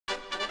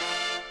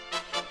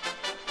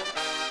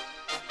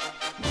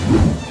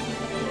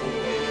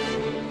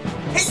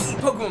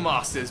Pokemon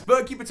Masters,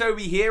 Berkey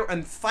here,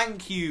 and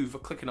thank you for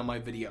clicking on my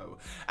video.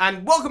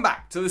 And welcome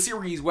back to the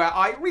series where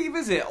I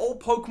revisit all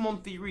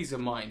Pokemon theories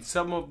of mine,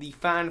 some of the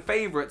fan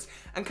favorites,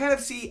 and kind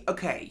of see,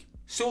 okay,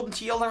 Sword and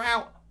Shield are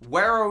out,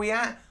 where are we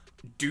at?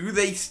 Do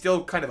they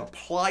still kind of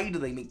apply? Do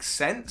they make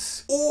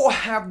sense? Or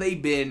have they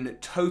been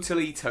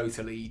totally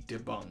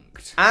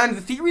debunked? And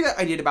the theory that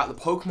I did about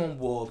the Pokemon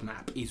world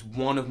map is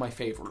one of my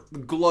favorite. The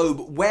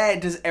globe, where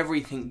does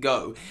everything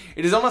go?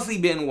 It has honestly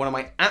been one of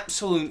my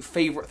absolute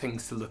favorite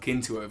things to look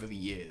into over the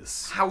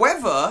years.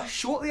 However,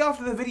 shortly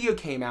after the video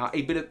came out,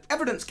 a bit of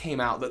evidence came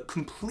out that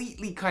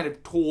completely kind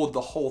of tore the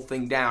whole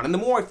thing down. And the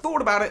more I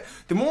thought about it,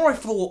 the more I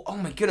thought, oh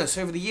my goodness,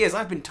 over the years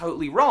I've been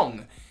totally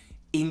wrong.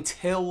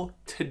 Until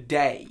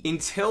today.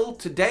 Until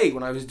today,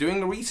 when I was doing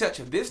the research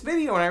of this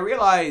video and I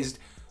realized,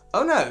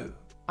 oh no,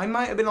 I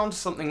might have been onto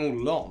something all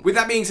along. With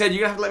that being said,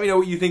 you're gonna have to let me know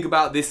what you think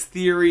about this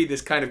theory,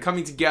 this kind of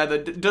coming together.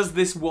 Does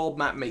this world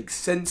map make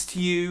sense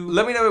to you?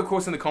 Let me know, of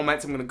course, in the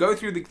comments. I'm gonna go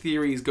through the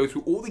theories, go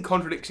through all the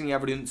contradicting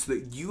evidence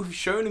that you have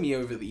shown me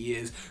over the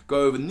years,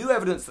 go over new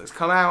evidence that's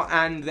come out,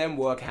 and then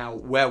work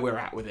out where we're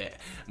at with it.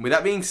 And with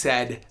that being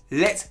said,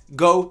 let's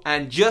go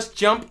and just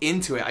jump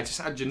into it. I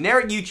just had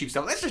generic YouTube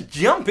stuff. Let's just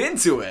jump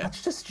into it.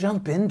 Let's just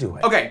jump into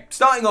it. Okay,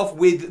 starting off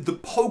with the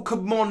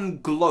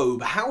Pokemon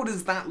globe. How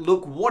does that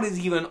look? What is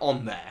even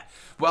on there?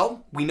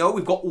 Well, we know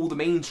we've got all the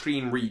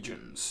mainstream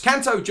regions.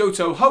 Kanto,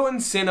 Johto, Hoenn,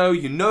 Sinnoh,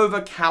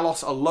 Unova,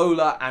 Kalos,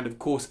 Alola, and of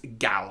course,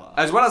 Galar.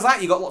 As well as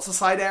that, you've got lots of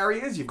side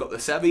areas. You've got the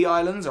Sevi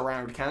Islands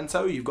around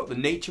Kanto. You've got the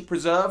Nature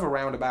Preserve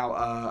around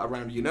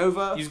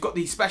Unova. You've got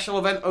the special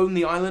event Own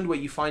the Island, where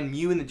you find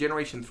Mew in the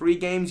Generation 3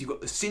 games. You've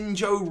got the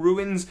Sinjo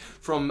Ruins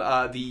from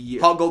the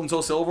Heart Gold and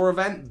Soul Silver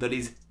event that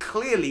is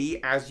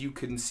clearly, as you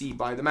can see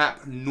by the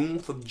map,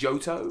 north of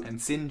Johto and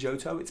Sin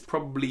Johto. It's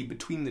probably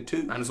between the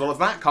two. And as well as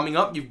that, coming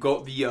up, you've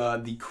got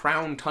the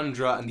Crown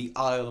Tundra and the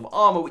Isle of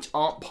Armor, which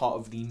aren't part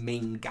of the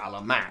main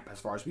Galar map, as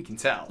far as we can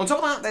tell. On top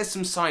of that, there's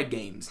some side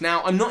games.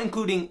 Now, I'm not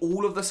including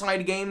all of the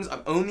side games,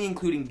 I'm only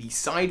including the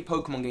side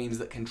Pokemon games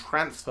that can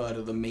transfer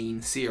to the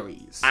main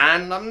series.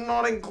 And I'm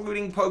not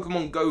including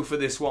Pokemon Go for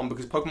this one,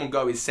 because Pokemon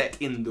Go is set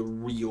in the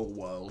real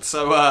world.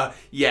 So,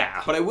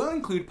 yeah. But I will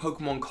include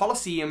Pokemon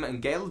Colosseum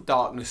and Gale of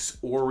Darkness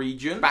Ore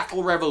region,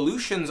 Battle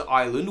Revolutions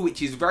Island,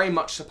 which is very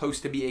much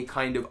supposed to be a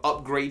kind of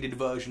upgraded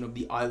version of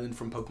the island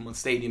from Pokemon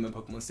Stadium and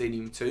Pokemon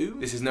Stadium 2.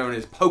 This is known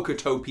as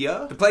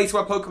Poketopia. The place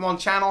where Pokemon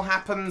Channel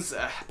happens.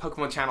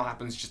 Pokemon Channel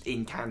happens just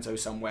in Kanto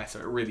somewhere, so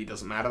it really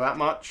doesn't matter that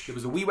much. There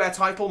was a WiiWare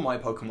title, My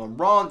Pokemon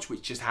Ranch,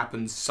 which just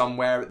happens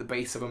somewhere at the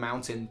base of a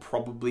mountain,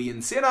 probably in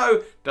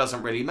Sinnoh.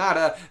 Doesn't really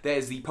matter.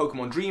 There's the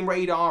Pokemon Dream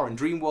Radar and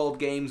Dream World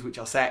games, which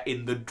are set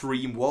in the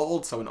Dream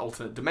World, so an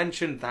alternate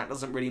dimension. That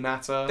doesn't really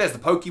matter. There's the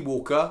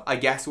Pokewalker, I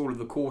guess all of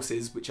the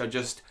courses, which are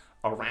just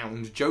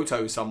around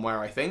Johto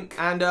somewhere, I think.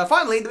 And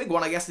finally, the big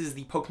one, I guess, is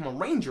the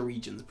Pokemon Ranger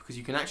regions, because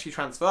you can actually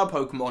transfer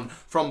Pokemon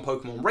from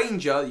Pokemon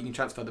Ranger, you can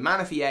transfer the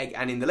Manaphy Egg,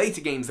 and in the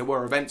later games there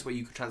were events where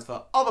you could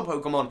transfer other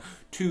Pokemon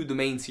to the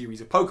main series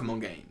of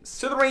Pokemon games.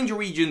 So the Ranger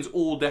regions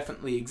all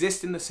definitely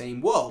exist in the same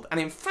world, and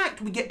in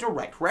fact we get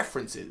direct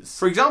references.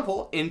 For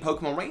example, in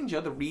Pokemon Ranger,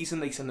 the reason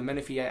they send the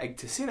Manaphy Egg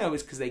to Sinnoh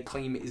is because they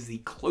claim it is the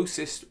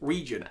closest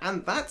region,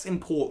 and that's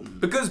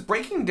important. Because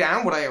breaking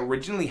down what I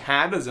originally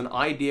had as an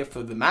idea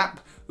for the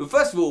map, well,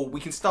 first of all,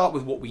 we can start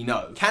with what we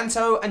know.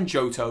 Kanto and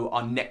Johto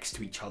are next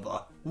to each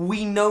other.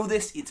 We know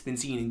this, it's been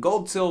seen in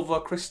Gold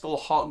Silver, Crystal,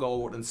 Heart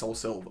Gold, and Soul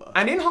Silver.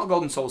 And in Heart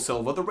Gold and Soul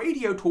Silver, the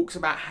radio talks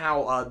about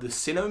how the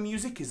Sinnoh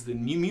music is the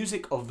new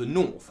music of the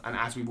North, and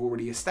as we've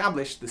already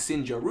established, the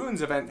Sinjo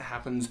Ruins event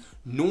happens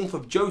north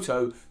of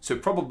Johto, so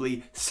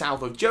probably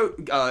south of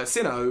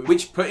Sinnoh,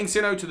 which putting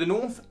Sinnoh to the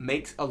north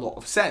makes a lot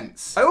of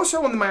sense. I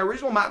also, on my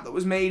original map that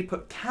was made,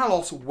 put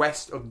Kalos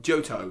west of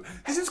Johto.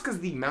 This is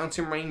because the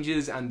mountain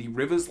ranges and the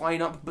rivers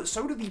line up, but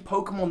so do the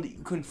Pokemon that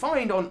you can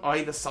find on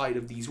either side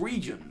of these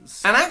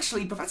regions. And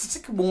actually, Professor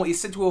Sycamore is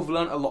said to have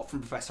learned a lot from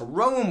Professor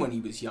Rowan when he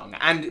was young,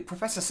 and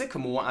Professor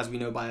Sycamore, as we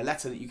know by a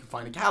letter that you can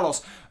find in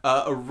Kalos,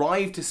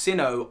 arrived to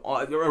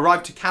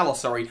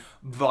Kalos,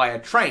 via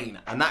train,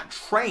 and that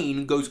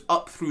train goes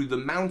up through the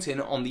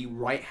mountain on the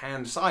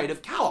right-hand side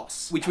of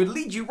Kalos, which would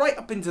lead you right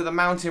up into the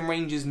mountain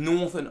ranges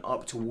north and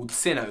up towards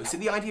Sinnoh. So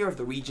the idea of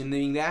the region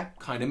being there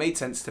kind of made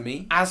sense to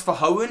me. As for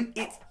Hoenn,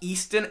 its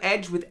eastern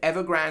edge with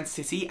Evergrande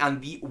City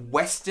and the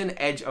western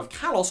edge of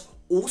Kalos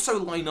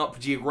also line up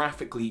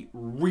geographically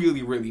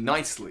really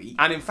nicely.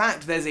 And in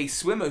fact, there's a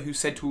swimmer who's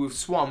said to have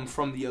swum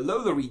from the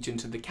Alola region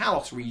to the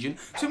Kalos region,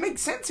 so it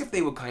makes sense if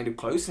they were kind of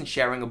close and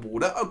sharing a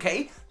border.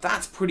 Okay,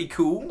 that's pretty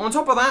cool. On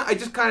top of that, I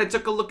just kind of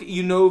took a look at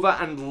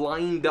Unova and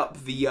lined up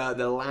the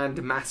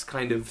land mass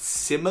kind of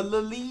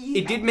similarly.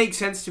 It did make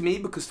sense to me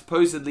because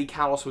supposedly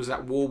Kalos was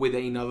at war with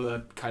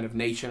another kind of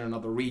nation,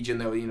 another region.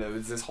 There,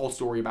 there's this whole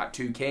story about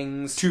two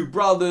kings, two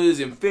brothers,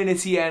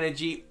 infinity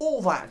energy,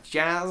 all that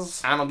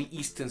jazz. And on the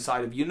eastern side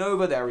side of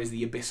Unova, there is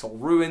the Abyssal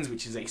Ruins,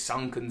 which is a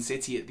sunken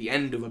city at the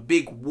end of a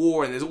big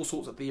war, and there's all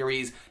sorts of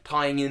theories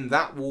tying in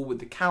that war with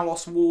the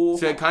Kalos War.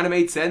 So it kind of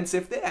made sense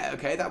if there,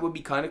 okay, that would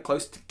be kind of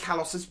close to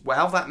Kalos as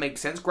well. That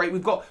makes sense. Great,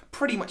 we've got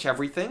pretty much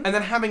everything. And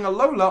then having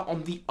Alola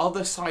on the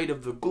other side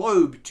of the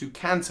globe to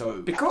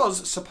Kanto,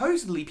 because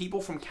supposedly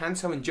people from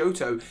Kanto and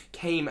Johto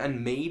came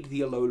and made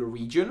the Alola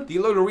region. The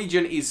Alola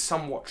region is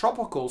somewhat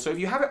tropical, so if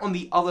you have it on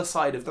the other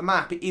side of the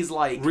map, it is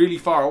like really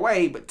far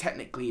away, but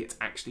technically it's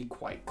actually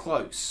quite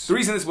close. The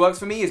reason this works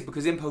for me is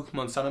because in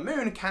Pokemon Sun and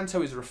Moon,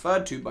 Kanto is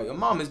referred to by your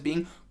mum as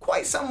being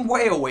quite some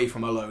way away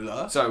from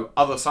Alola, so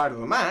other side of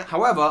the map.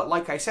 However,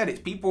 like I said, it's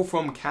people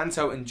from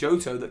Kanto and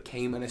Johto that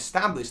came and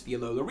established the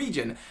Alola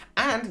region,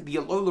 and the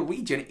Alola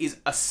region is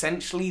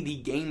essentially the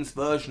game's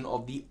version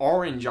of the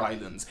Orange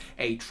Islands,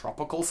 a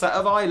tropical set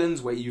of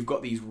islands where you've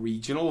got these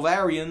regional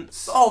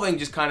variants. The whole thing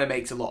just kind of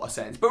makes a lot of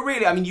sense, but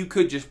really, I mean, you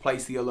could just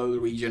place the Alola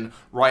region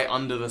right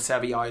under the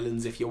Sevi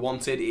Islands if you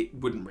wanted. It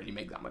wouldn't really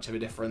make that much of a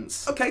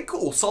difference. Okay,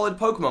 cool, solid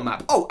Pokemon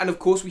map. Oh, and of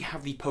course we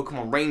have the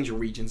Pokemon Ranger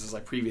regions, as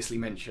I previously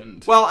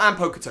mentioned. Well, and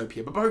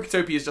Poketopia, but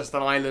Poketopia is just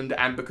an island,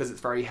 and because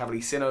it's very heavily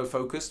Sinnoh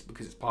focused,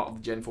 because it's part of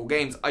the Gen 4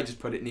 games, I just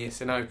put it near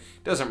Sinnoh.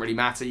 Doesn't really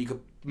matter, you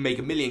could make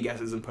a million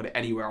guesses and put it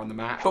anywhere on the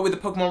map. But with the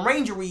Pokemon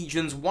Ranger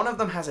regions, one of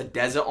them has a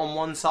desert on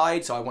one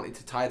side, so I wanted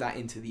to tie that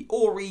into the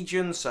Ore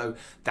region, so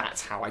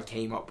that's how I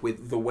came up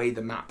with the way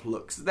the map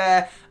looks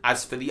there.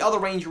 As for the other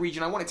Ranger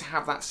region, I wanted to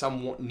have that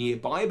somewhat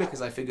nearby,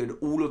 because I figured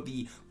all of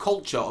the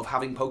culture of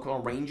having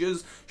Pokemon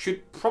Rangers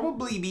should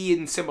probably be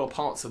in similar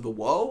parts of the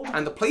world,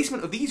 and the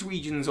placement of these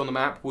regions on the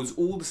map was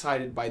all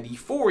decided by the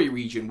Fori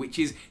region, which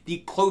is the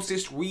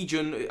closest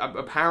region,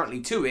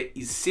 apparently, to it,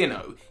 is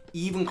Sinnoh,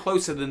 even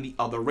closer than the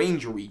other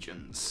Ranger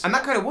regions. And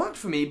that kind of worked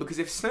for me, because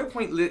if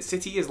Snowpoint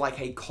City is like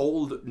a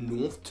cold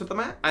north to the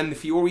map, and the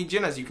Fior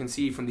region, as you can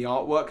see from the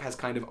artwork, has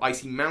kind of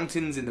icy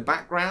mountains in the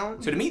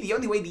background, so to me, the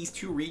only way these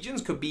two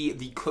regions could be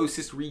the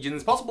closest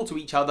regions possible to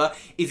each other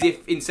is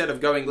if, instead of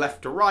going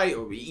left to right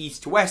or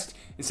east to west,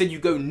 instead you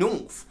go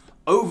north,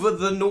 over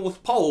the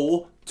North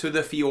Pole, to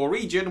the Fior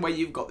region, where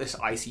you've got this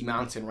icy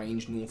mountain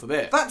range north of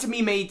it. That to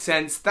me made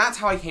sense. That's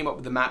how I came up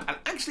with the map, and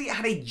actually it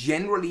had a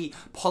generally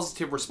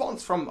positive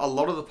response from a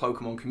lot of the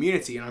Pokemon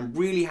community, and I'm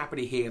really happy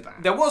to hear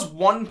that. There was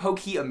one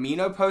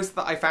PokeAmino post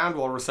that I found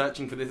while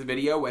researching for this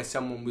video where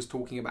someone was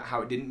talking about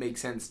how it didn't make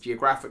sense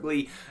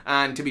geographically,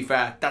 and to be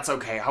fair, that's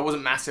okay. I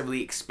wasn't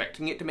massively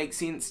expecting it to make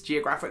sense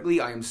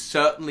geographically. I am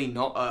certainly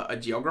not a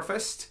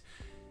geographist.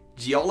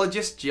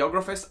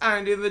 Geographist,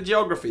 and in the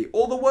geography.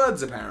 All the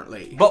words,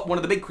 apparently. But one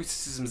of the big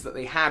criticisms that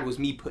they had was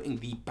me putting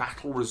the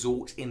battle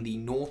resort in the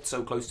north,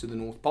 so close to the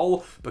North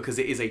Pole, because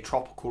it is a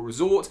tropical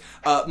resort.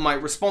 My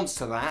response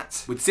to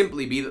that would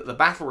simply be that the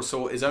battle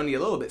resort is only a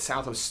little bit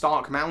south of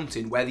Stark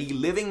Mountain, where the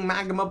living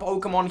magma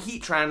Pokemon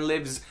Heatran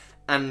lives,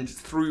 and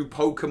through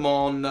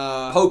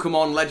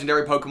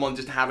legendary Pokemon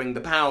just having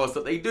the powers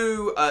that they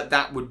do,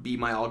 that would be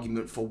my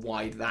argument for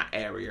why that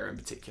area in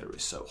particular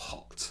is so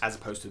hot, as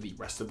opposed to the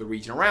rest of the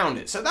region around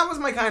it. So that was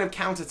my kind of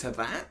counter to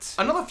that.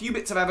 Another few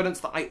bits of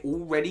evidence that I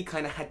already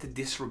kind of had to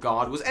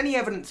disregard was any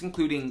evidence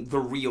including the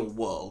real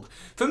world.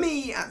 For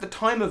me, at the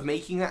time of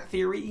making that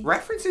theory,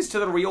 references to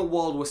the real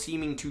world were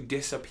seeming to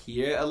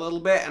disappear a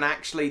little bit, and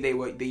actually they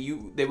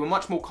were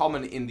much more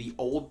common in the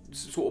old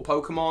sort of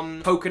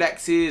Pokemon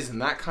Pokedexes and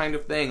that kind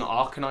of thing.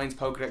 Arcanine's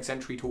Pokedex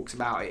entry talks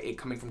about it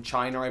coming from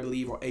China, I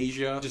believe, or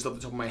Asia, just off the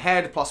top of my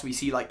head. Plus we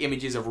see like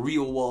images of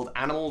real world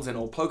animals in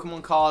old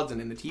Pokemon cards and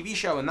in the TV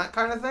show and that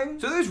kind of thing.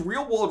 So those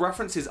real world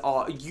references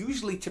are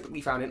usually typically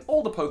found in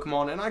older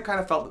Pokemon, and I kind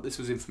of felt that this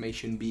was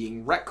information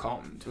being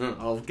retconned.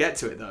 I'll get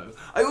to it though.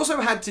 I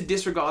also had to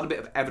disregard a bit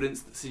of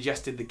evidence that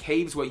suggested the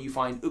caves where you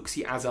find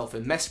Uxie, Azelf,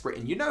 and Mesprit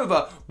in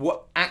Unova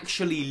were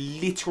actually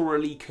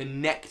literally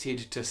connected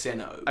to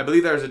Sinnoh. I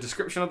believe there is a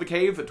description of the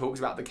cave that talks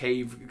about the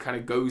cave kind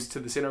of goes to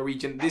the Sinnoh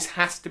region. This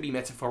has to be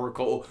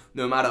metaphorical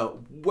no matter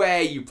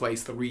where you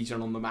place the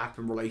region on the map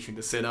in relation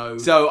to Sinnoh.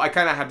 So I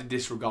kind of had to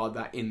disregard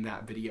that in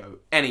that video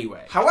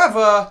anyway.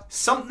 However,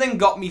 something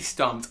got me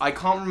stumped. I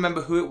can't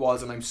remember who it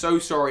was, and I'm so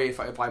sorry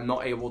if I'm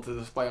not able to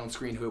display on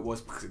screen who it was,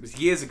 because it was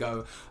years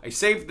ago. I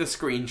saved the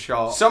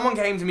screenshot. Someone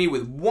came to me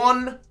with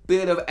one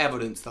bit of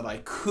evidence that I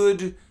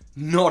could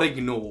not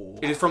ignore.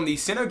 It is from the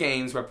Sinnoh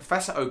games, where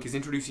Professor Oak is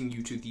introducing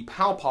you to the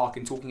Pal Park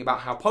and talking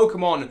about how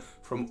Pokemon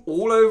from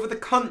all over the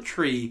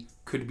country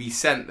could be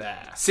sent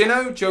there.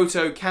 Sinnoh,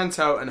 Johto,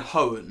 Kanto, and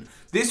Hoenn.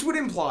 This would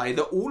imply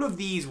that all of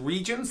these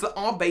regions that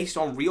are based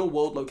on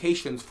real-world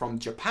locations from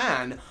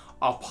Japan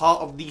are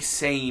part of the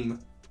same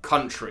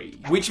country.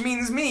 Which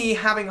means me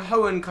having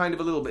Hoenn kind of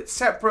a little bit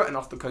separate and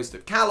off the coast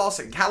of Kalos,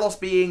 and Kalos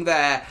being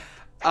there.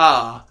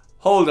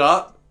 Hold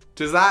up.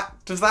 Does that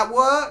Does that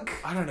work?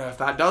 I don't know if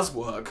that does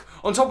work.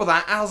 On top of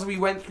that, as we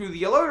went through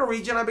the Alola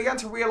region, I began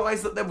to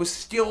realize that there was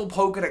still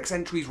Pokedex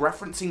entries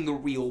referencing the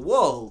real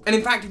world. And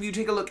in fact, if you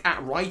take a look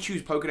at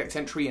Raichu's Pokedex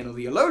entry in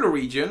the Alola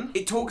region,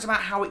 it talks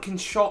about how it can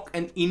shock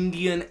an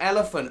Indian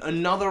elephant,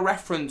 another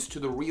reference to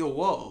the real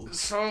world.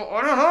 So,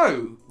 I don't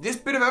know. This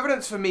bit of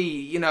evidence for me,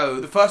 you know,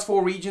 the first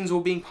 4 regions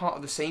all being part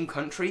of the same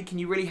country, can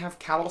you really have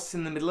Kalos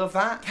in the middle of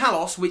that?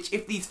 Kalos, which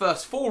if these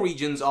first 4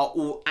 regions are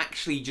all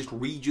actually just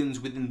regions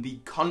within the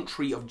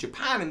country of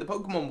Japan in the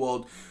Pokemon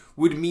world,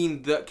 would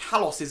mean that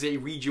Kalos is a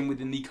region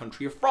within the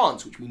country of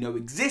France, which we know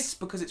exists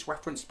because it's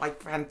referenced by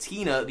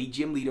Fantina, the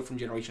gym leader from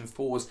Generation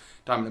 4's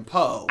Diamond and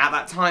Pearl. At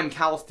that time,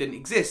 Kalos didn't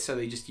exist, so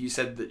you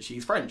said that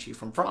she's French, she's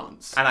from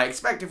France. And I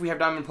expect if we have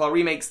Diamond and Pearl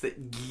remakes that,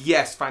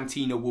 yes,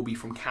 Fantina will be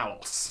from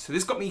Kalos. So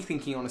this got me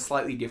thinking on a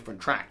slightly different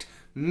track.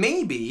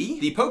 Maybe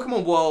the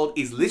Pokemon world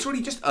is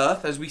literally just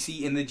Earth, as we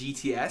see in the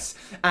GTS,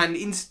 and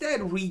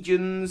instead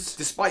regions,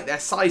 despite their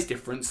size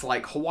difference,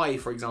 like Hawaii,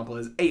 for example,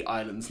 has 8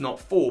 islands,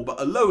 not 4, but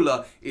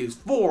Alola is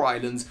 4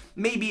 islands,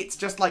 maybe it's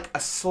just like a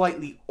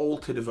slightly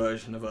altered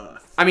version of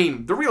Earth. I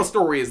mean, the real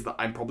story is that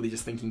I'm probably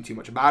just thinking too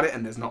much about it,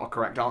 and there's not a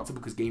correct answer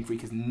because Game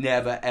Freak has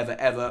never, ever,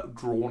 ever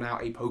drawn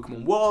out a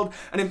Pokemon world,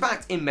 and in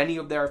fact, in many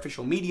of their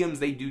official mediums,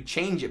 they do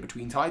change it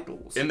between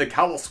titles. In the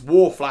Kalos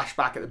War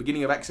flashback at the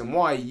beginning of X and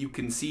Y, you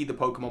can see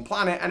the Pokemon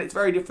planet, and it's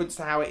very different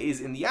to how it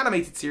is in the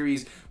animated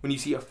series when you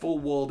see a full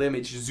world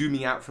image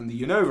zooming out from the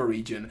Unova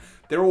region.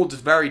 They're all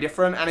just very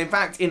different, and in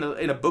fact, in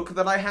a book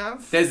that I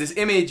have, there's this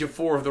image of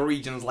 4 of the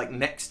regions like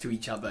next to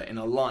each other in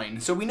a line,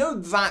 so we know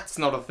that's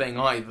not a thing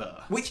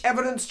either. Which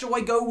evidence do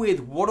I go with?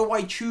 What do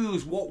I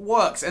choose? What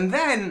works? And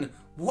then,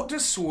 what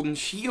does Sword and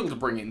Shield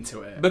bring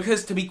into it?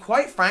 Because to be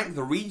quite frank,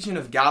 the region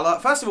of Galar,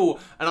 first of all,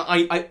 and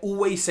I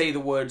always say the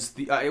words,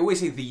 I always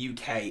say the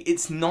UK,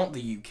 it's not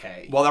the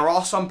UK. While there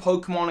are some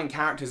Pokemon and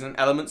characters and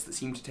elements that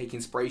seem to take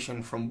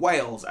inspiration from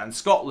Wales and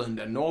Scotland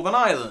and Northern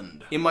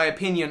Ireland, in my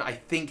opinion, I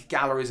think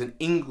Galar is an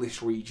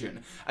English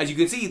region. As you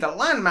can see, the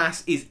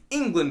landmass is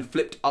England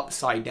flipped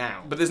upside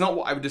down, but there's not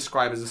what I would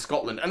describe as a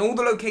Scotland, and all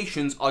the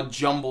locations are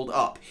jumbled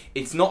up.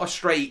 It's not a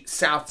straight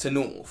south to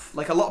north.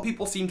 Like a lot of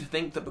people seem to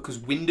think that because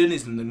Wyndon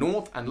is in the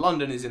north and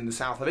London is in the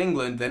south of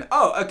England, then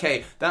oh,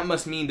 okay, that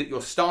must mean that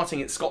you're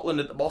starting at Scotland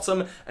at the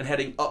bottom and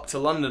heading up to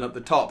London at the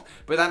top.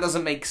 But that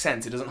doesn't make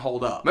sense, it doesn't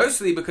hold up.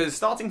 Mostly because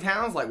starting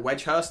towns like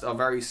Wedgehurst are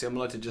very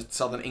similar to just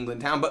southern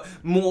England town, but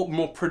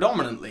more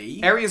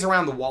predominantly, areas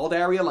around the wild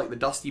area like the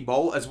Dusty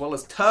Bowl as well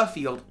as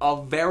Turfield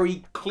are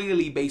very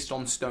clearly based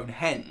on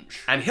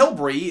Stonehenge. And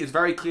Hilbury is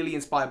very clearly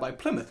inspired by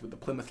Plymouth with the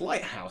Plymouth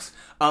Lighthouse.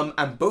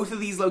 And both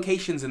of these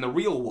locations in the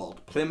real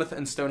world, Plymouth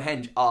and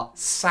Stonehenge, are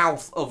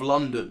south of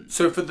London.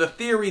 So for the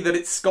theory that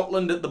it's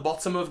Scotland at the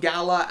bottom of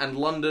Galar and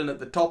London at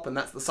the top and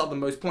that's the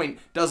southernmost point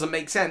doesn't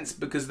make sense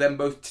because then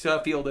both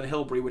Turfield and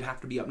Hilbury would have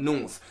to be up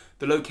north.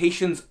 The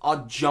locations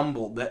are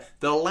jumbled. The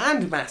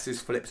landmass is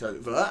flipped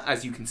over,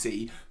 as you can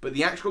see, but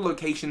the actual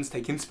locations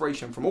take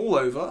inspiration from all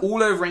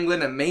over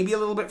England and maybe a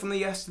little bit from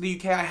the rest of the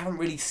UK. I haven't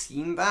really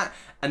seen that.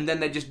 And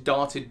then they're just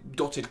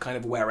dotted kind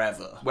of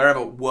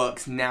wherever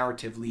works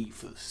narratively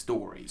for the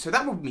story. So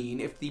that would mean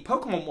if the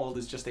Pokemon world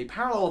is just a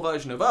parallel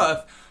version of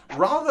Earth,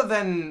 rather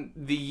than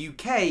the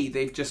UK,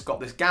 they've just got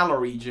this Galar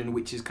region,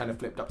 which is kind of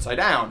flipped upside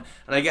down.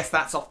 And I guess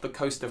that's off the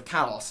coast of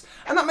Kalos.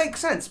 And that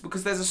makes sense,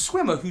 because there's a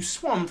swimmer who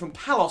swam from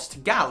Kalos to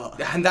Galar.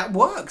 And that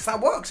works.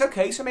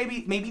 Okay, so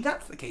maybe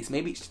that's the case.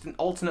 Maybe it's just an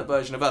alternate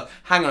version of Earth.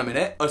 Hang on a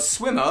minute. A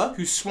swimmer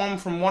who swam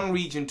from one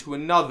region to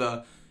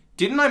another.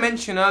 Didn't I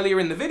mention earlier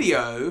in the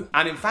video,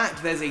 and in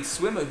fact there's a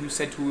swimmer who's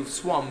said to have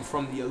swum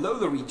from the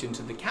Alola region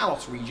to the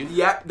Kalos region.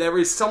 Yep, there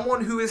is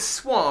someone who has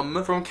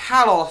swum from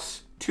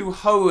Kalos to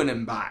Hoenn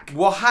and back.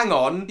 Well, hang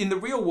on. In the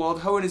real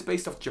world, Hoenn is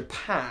based off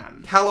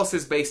Japan. Kalos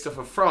is based off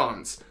of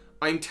France.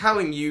 I'm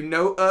telling you,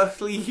 no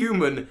earthly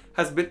human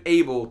has been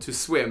able to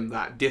swim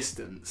that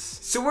distance.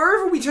 So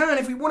wherever we turn,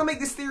 if we want to make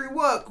this theory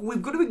work,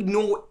 we've got to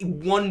ignore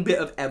one bit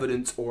of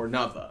evidence or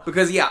another.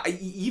 Because yeah,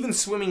 even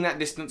swimming that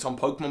distance on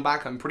Pokemon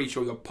back, I'm pretty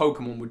sure your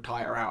Pokemon would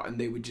tire out and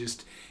they would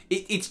just...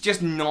 It's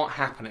just not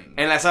happening.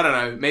 Unless, I don't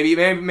know, maybe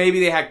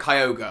they had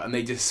Kyogre and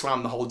they just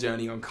swam the whole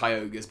journey on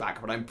Kyogre's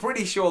back, but I'm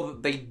pretty sure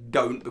that they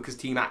don't because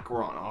Team Aqua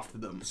aren't after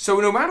them.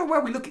 So no matter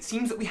where we look, it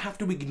seems that we have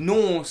to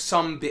ignore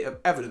some bit of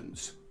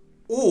evidence.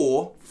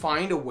 Or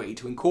find a way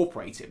to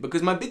incorporate it.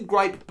 Because my big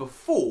gripe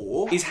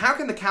before is how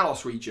can the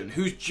Kalos region,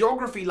 whose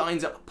geography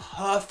lines up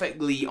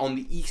perfectly on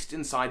the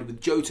eastern side with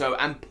Johto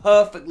and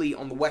perfectly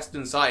on the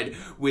western side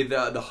with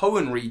the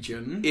Hoenn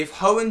region, if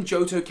Hoenn,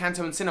 Johto,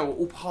 Kanto and Sinnoh are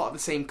all part of the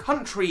same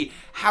country,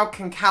 how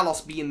can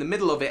Kalos be in the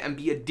middle of it and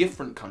be a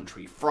different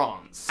country,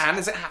 France? And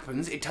as it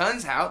happens, it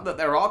turns out that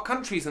there are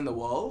countries in the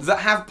world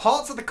that have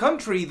parts of the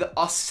country that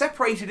are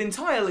separated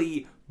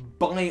entirely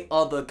by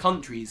other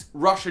countries.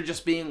 Russia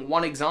just being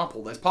one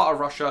example. There's part of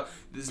Russia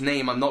this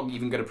name I'm not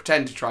even going to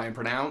pretend to try and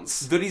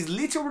pronounce, that is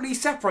literally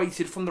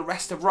separated from the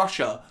rest of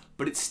Russia,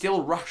 but it's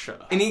still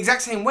Russia. In the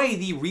exact same way,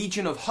 the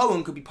region of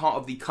Hoenn could be part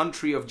of the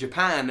country of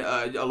Japan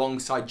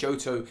alongside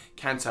Johto,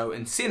 Kanto,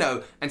 and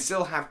Sinnoh, and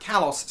still have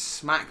Kalos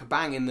smack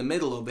bang in the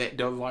middle of it,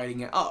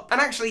 dividing it up.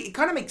 And actually, it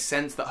kind of makes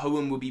sense that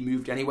Hoenn would be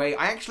moved anyway.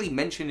 I actually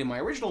mentioned in my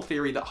original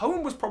theory that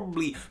Hoenn was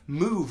probably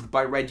moved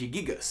by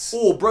Regigigas,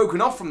 or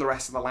broken off from the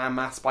rest of the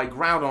landmass by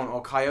Groudon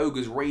or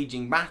Kyogre's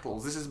raging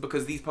battles. This is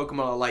because these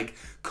Pokemon are like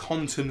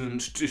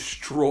continent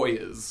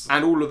destroyers,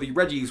 and all of the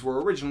Regis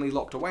were originally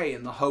locked away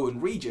in the Hoenn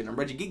region, and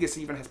Regigigas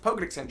even has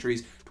Pokedex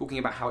entries talking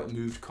about how it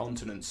moved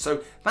continents,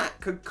 so that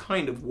could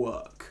kind of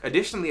work.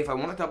 Additionally, if I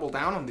want to double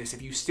down on this,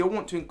 if you still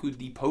want to include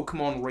the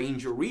Pokemon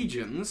Ranger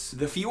regions,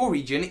 the Fior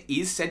region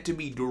is said to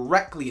be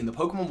directly in the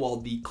Pokemon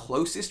world the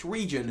closest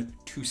region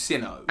to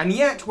Sinnoh. And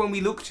yet, when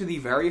we look to the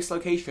various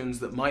locations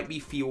that might be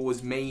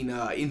Fior's main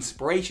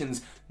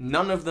inspirations,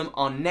 none of them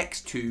are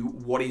next to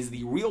what is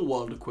the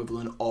real-world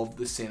equivalent of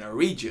the Sinnoh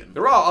region.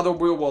 There are other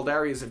real-world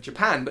areas of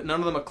Japan, but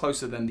none of them are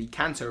closer than the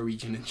Kanto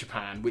region in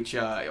Japan, which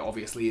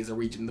obviously is a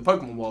region in the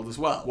Pokemon world as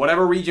well.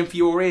 Whatever region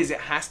Fior is, it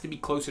has to be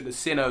closer to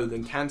Sinnoh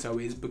than Kanto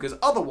is, because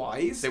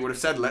otherwise they would have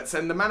said, let's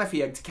send the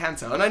Manaphy egg to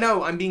Kanto. And I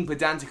know I'm being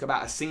pedantic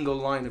about a single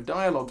line of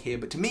dialogue here,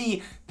 but to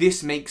me,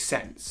 this makes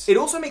sense. It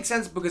also makes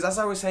sense because, as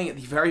I was saying at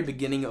the very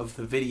beginning of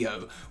the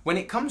video, when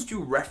it comes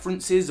to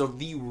references of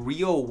the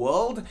real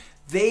world,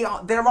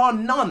 there are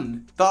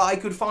none that I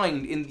could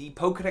find in the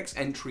Pokedex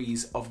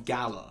entries of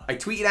Galar. I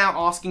tweeted out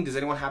asking, does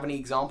anyone have any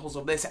examples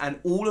of this? And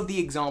all of the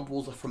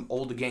examples are from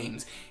older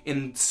games.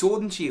 In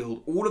Sword and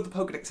Shield, all of the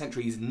Pokedex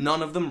entries,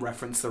 none of them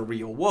reference the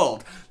real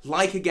world.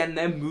 Like, again,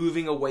 they're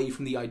moving away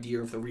from the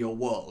idea of the real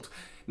world.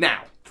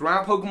 Now,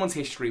 throughout Pokemon's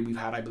history, we've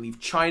had, I believe,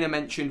 China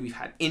mentioned, we've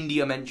had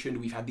India mentioned,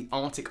 we've had the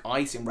Arctic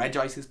Ice in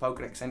Regice's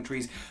Pokedex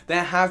entries.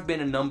 There have been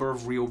a number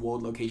of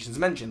real-world locations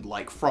mentioned,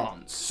 like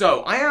France.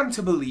 So, I am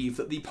to believe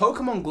that the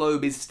Pokemon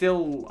globe is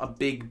still a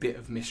big bit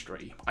of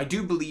mystery. I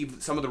do believe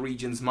that some of the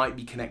regions might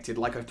be connected,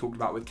 like I've talked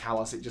about with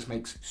Kalos. It just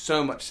makes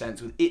so much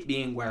sense with it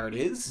being where it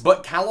is.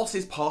 But Kalos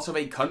is part of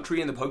a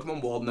country in the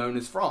Pokemon world known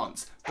as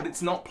France, but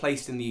it's not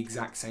placed in the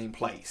exact same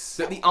place.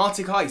 That the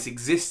Arctic Ice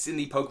exists in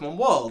the Pokemon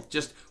world,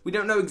 just we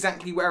don't know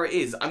exactly where it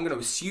is. I'm going to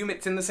assume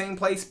it's in the same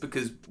place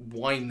because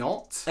why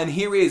not? And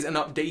here is an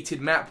updated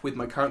map with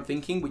my current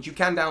thinking, which you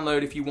can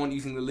download if you want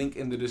using the link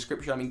in the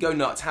description. I mean, go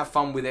nuts, have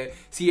fun with it,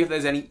 see if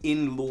there's any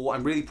in-lore.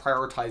 I'm really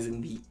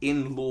prioritizing the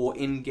in-lore,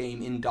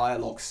 in-game,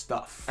 in-dialogue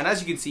stuff. And as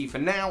you can see, for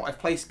now, I've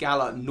placed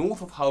Galar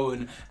north of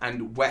Hoenn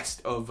and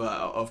west of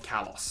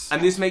Kalos.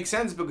 And this makes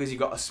sense because you've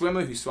got a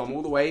swimmer who swam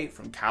all the way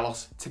from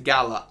Kalos to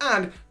Galar,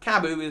 and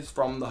Kabu is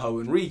from the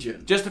Hoenn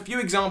region. Just a few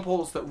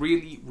examples that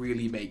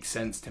really make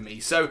sense to me.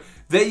 So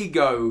there you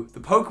go. The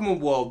Pokemon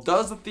world,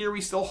 does the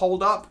theory still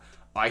hold up?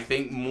 I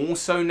think more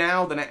so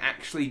now than it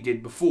actually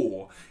did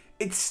before.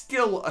 It's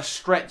still a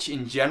stretch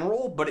in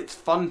general, but it's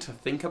fun to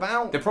think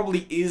about. There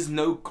probably is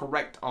no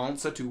correct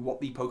answer to what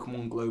the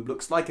Pokemon globe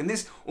looks like, and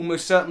this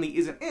almost certainly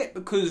isn't it,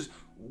 because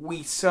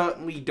we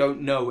certainly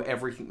don't know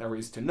everything there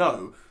is to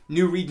know.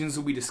 New regions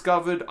will be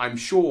discovered, I'm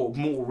sure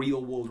more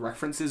real-world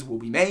references will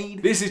be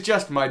made. This is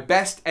just my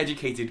best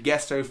educated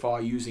guess so far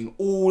using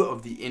all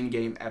of the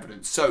in-game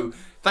evidence. So,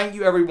 thank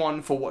you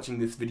everyone for watching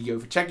this video,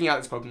 for checking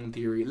out this Pokemon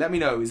theory. Let me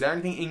know, is there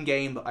anything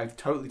in-game that I've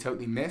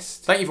totally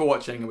missed? Thank you for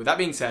watching, and with that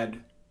being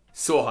said,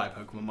 soar high,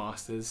 Pokemon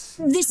Masters.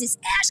 This is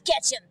Ash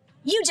Ketchum.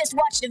 You just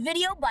watched a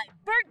video by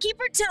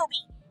Birdkeeper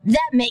Toby.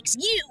 That makes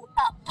you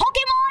a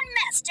Pokemon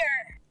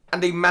Master.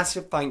 And a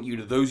massive thank you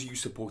to those of you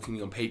supporting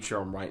me on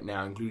Patreon right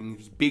now, including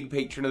the big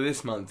patron of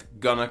this month,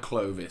 Gunnar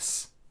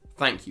Clovis.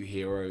 Thank you,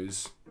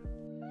 heroes.